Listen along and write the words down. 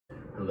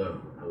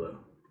Hello.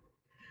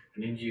 I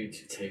need you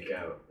to take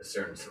out a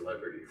certain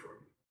celebrity for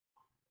me.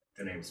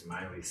 Her name's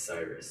Miley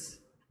Cyrus.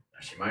 Now,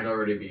 she might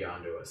already be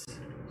onto us.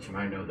 She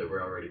might know that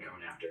we're already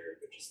coming after her,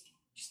 but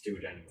just do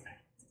it anyway.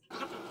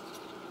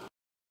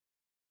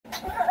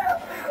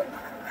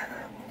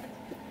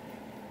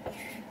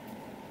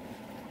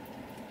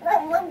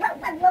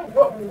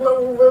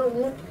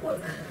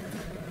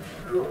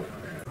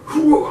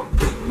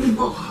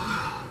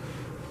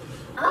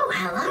 Oh,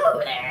 hello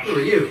there. Who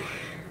are you?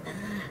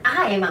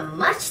 I am a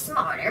much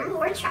smarter,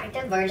 more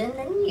attractive version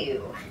than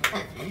you.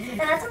 And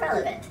that's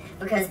irrelevant,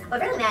 because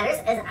what really matters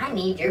is I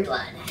need your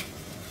blood.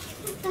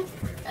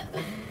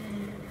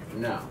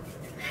 No.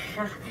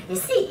 You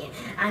see,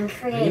 I'm What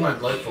creating... do you need my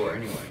blood for,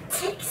 anyway?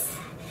 ticks.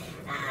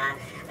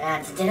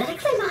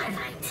 Genetically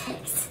modifying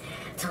ticks.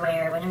 To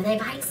where whenever they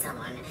bite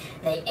someone,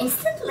 they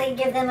instantly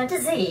give them a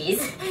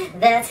disease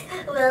that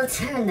will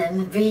turn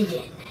them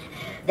vegan.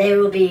 They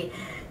will be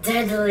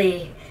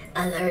deadly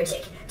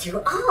allergic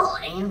to all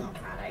animal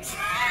products.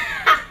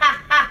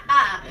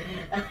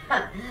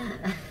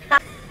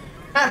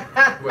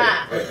 Wait.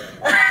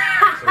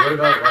 So what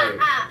about, like,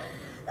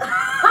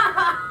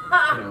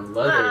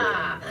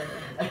 leather,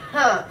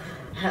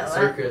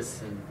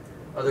 circus, and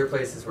other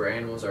places where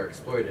animals are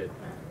exploited?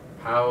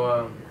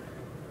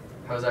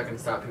 How's that going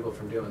to stop people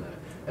from doing that?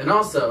 And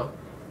also,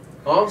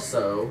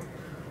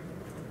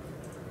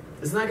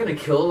 isn't that going to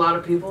kill a lot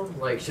of people?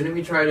 Like, shouldn't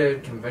we try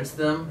to convince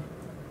them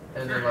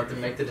and then let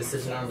them make the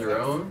decision on their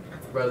own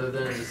rather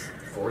than just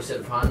force it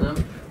upon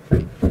them?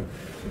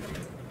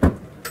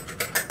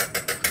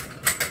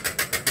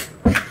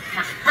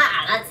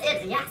 That's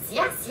it. Yes.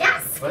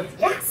 What?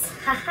 Yes.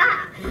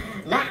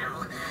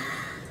 Now,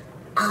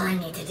 all I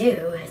need to do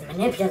is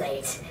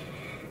manipulate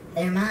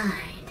their mind.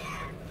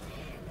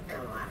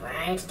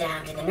 Right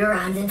down to the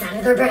neurons inside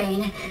of their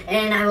brain,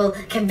 and I will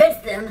convince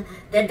them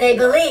that they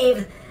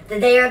believe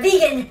that they are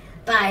vegan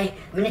by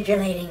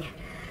manipulating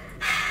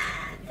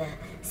the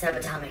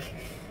subatomic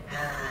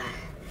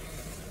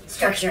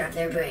structure of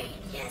their brain.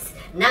 Yes.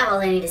 Now all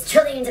I need is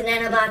trillions of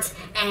nanobots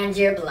and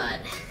your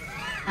blood.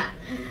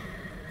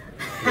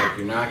 Look,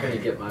 you're not going to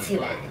get my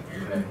blood,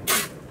 okay?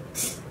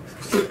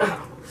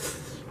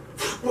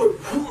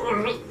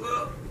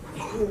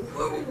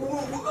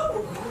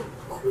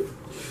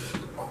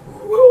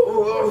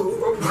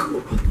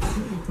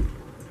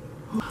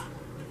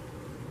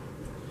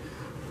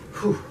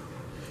 Whew.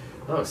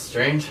 That was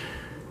strange.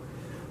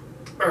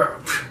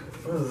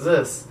 What is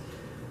this?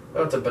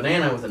 Oh, it's a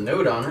banana with a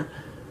note on it.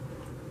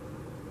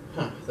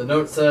 Huh. The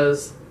note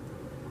says,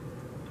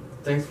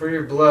 "Thanks for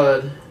your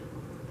blood.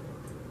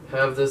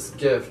 Have this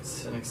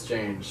gift in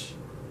exchange.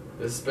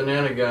 This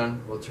banana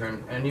gun will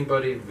turn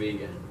anybody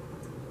vegan."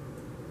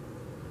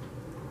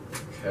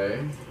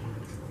 Okay.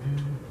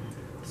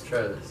 Let's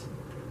try this.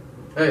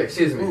 Hey,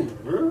 excuse me.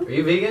 Really? Are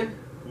you vegan?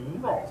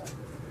 No.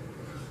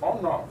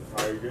 I'm not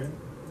vegan.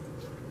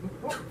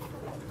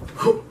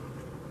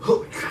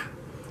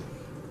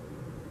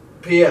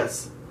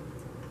 P.S.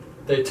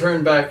 They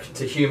turn back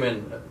to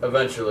human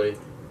eventually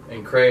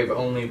and crave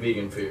only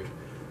vegan food.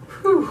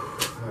 Whew.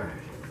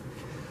 Alright.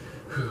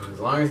 As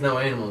long as no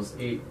animals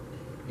eat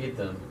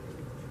them.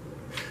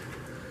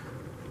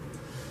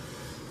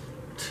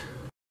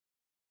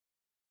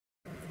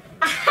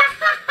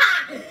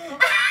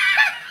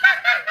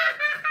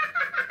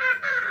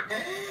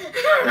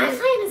 My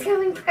plan is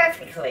going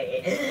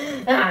perfectly.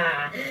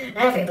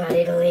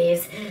 Everybody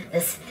believes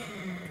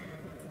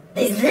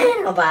these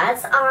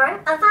nanobots are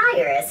a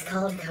virus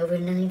called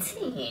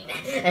COVID-19.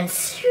 And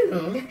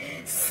soon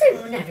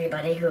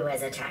everybody who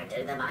is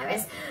attracted to the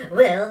virus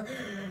will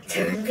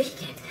turn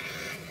vegan.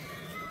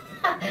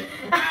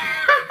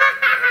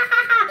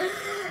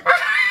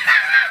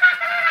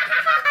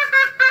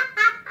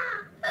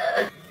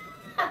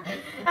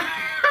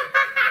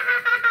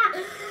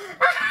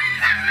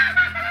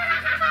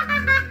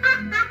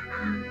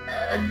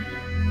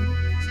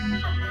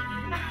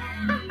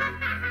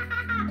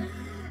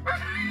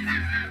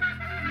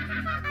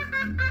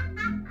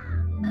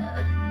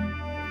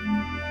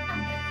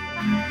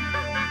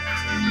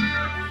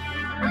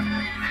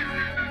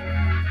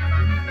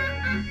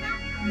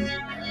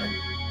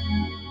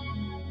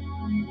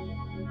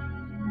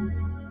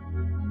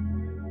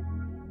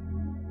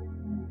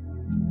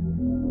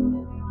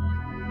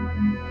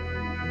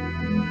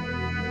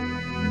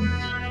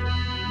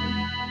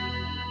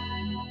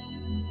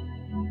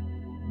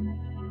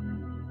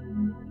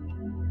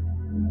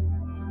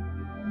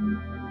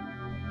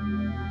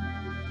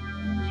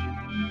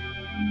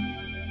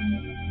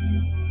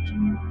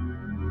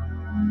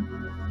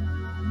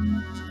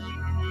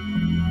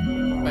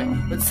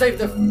 Let's save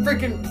the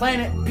freaking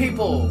planet,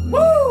 people!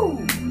 Woo!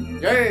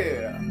 Yeah!